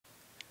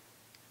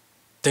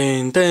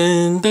Dun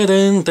dun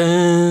dun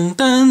dun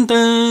dun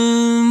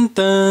dun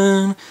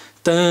dun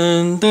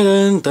dun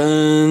dun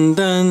dun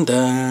dun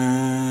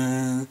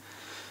dun.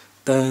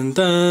 Dun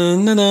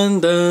dun dun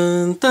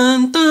dun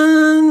dun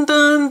dun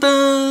dun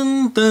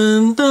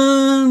dun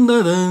dun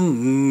dun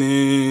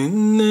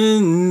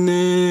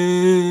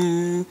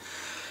dun.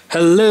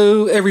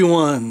 Hello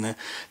everyone.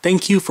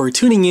 Thank you for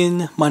tuning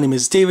in. My name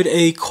is David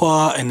A.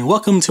 Kwa and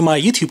welcome to my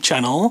YouTube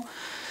channel.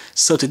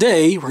 So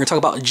today we're going to talk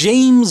about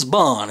James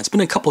Bond. It's been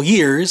a couple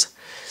years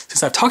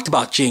since I've talked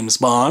about James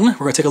Bond. We're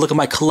going to take a look at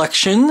my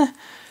collection and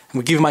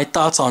we'll give you my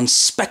thoughts on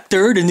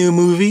Spectre, the new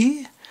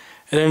movie.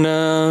 And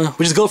then we'll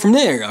just go from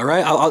there,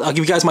 alright? I'll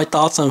give you guys my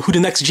thoughts on who the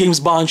next James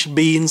Bond should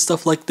be and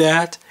stuff like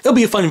that. It'll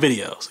be a fun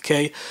video,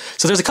 okay?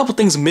 So there's a couple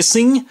things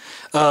missing.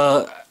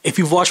 If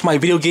you've watched my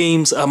video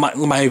games,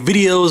 my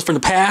videos from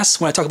the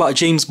past when I talk about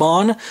James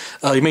Bond,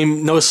 you may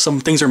notice some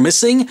things are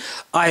missing.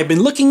 I've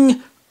been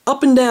looking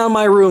up and down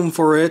my room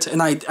for it,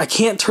 and I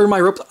can't turn my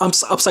room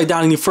upside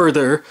down any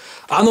further.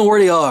 I don't know where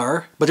they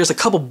are, but there's a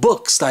couple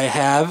books that I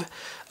have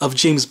of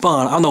James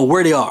Bond. I don't know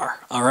where they are,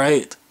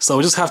 alright? So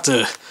we just have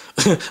to...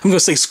 I'm gonna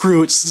say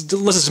screw it,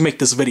 let's just make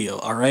this video,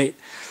 alright?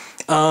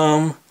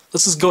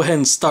 Let's just go ahead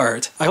and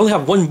start. I only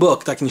have one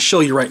book that I can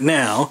show you right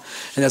now,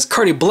 and that's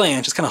Carte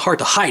Blanche. It's kind of hard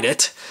to hide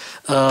it.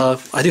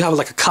 I do have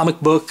like a comic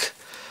book,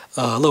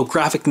 a little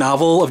graphic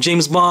novel of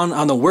James Bond. I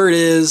don't know where it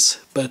is,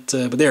 but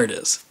there it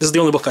is. This is the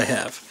only book I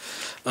have.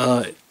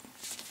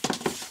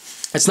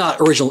 It's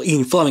not original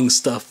Ian Fleming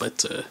stuff,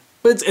 but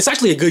it's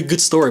actually a good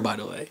story, by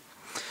the way.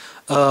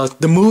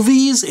 The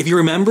movies, if you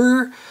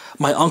remember,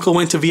 my uncle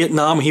went to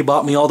Vietnam and he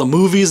bought me all the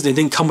movies. They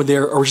didn't come with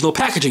their original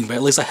packaging, but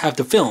at least I have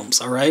the films,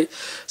 alright?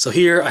 So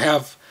here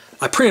I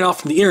printed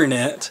off from the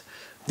internet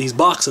these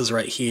boxes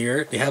right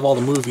here. They have all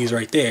the movies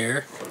right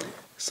there.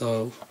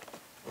 So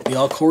they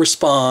all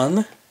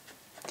correspond.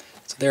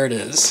 So there it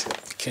is.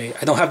 Okay,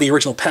 I don't have the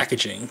original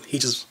packaging. He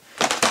just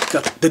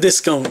got the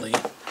disc only.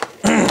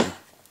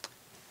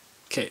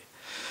 Okay,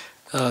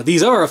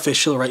 these are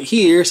official right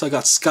here. So I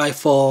got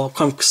Skyfall,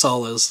 Quantum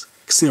Solace,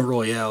 Casino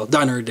Royale,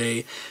 Diner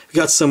Day. We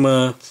got some,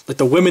 like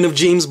the Women of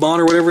James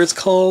Bond or whatever it's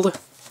called.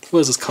 What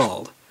is this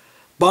called?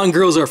 Bond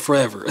Girls Are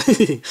Forever.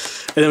 And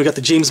then we got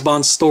the James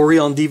Bond story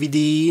on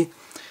DVD.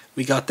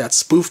 We got that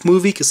spoof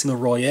movie, Casino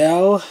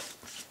Royale.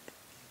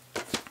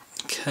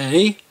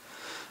 Okay.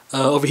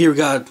 Over here we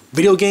got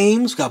video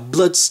games. We got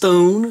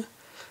Bloodstone,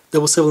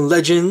 007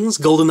 Legends,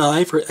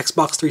 GoldenEye for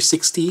Xbox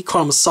 360,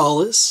 Quantum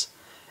Solace,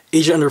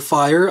 Agent Under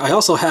Fire. I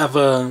also have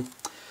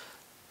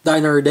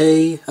Diner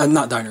Day,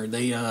 not Diner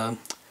Day,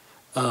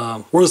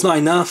 World's Not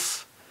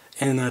Enough,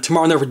 and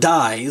Tomorrow Never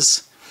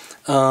Dies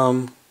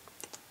for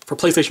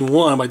PlayStation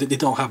 1, but they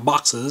don't have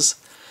boxes.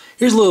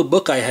 Here's a little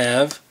book I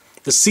have,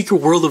 The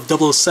Secret World of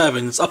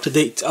 007. It's up to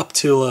date, up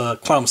to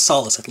Quantum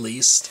Solace at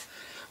least,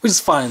 which is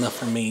fine enough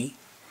for me.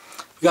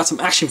 We got some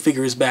action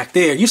figures back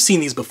there. You've seen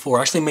these before.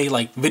 I actually made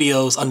like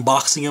videos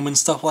unboxing them and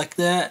stuff like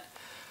that.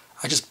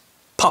 I just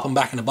pop them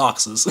back into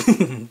boxes.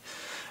 And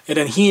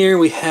then here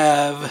we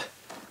have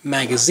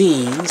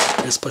magazines.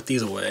 Let's put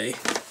these away.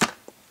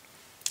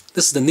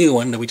 This is the new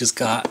one that we just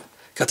got.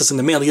 Got this in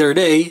the mail the other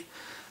day.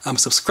 I'm a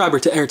subscriber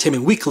to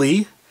Entertainment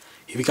Weekly.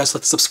 If you guys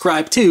like to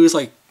subscribe too, it's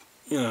like,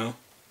 you know,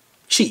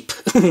 cheap.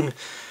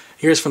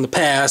 Here's from the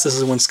past. This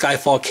is when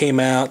Skyfall came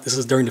out. This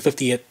is during the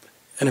 50th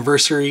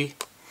anniversary.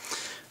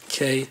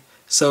 Okay,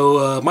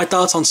 so my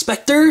thoughts on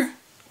Spectre?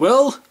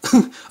 Well,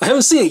 I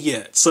haven't seen it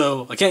yet,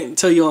 so I can't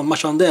tell you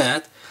much on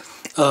that.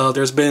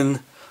 There's been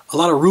a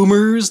lot of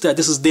rumors that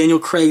this is Daniel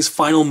Craig's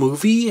final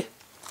movie.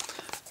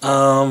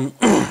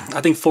 I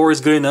think 4 is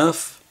good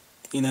enough.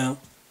 You know,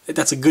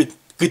 that's a good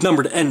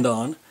number to end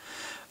on.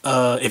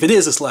 If it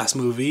is his last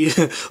movie,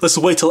 let's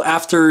wait till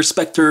after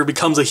Spectre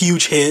becomes a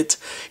huge hit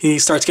and he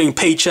starts getting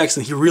paychecks,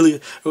 and he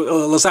really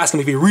let's ask him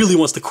if he really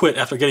wants to quit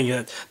after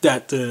getting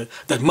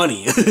that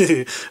money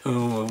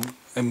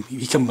and he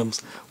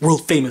becomes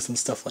world famous and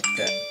stuff like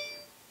that.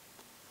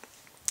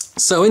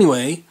 So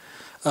anyway,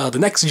 the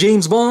next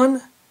James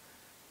Bond.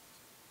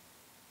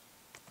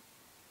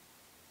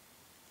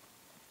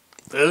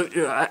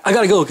 I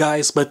gotta go,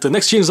 guys, but the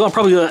next James Bond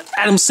probably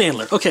Adam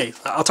Sandler. Okay,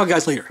 I'll talk to you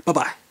guys later.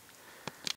 Bye-bye.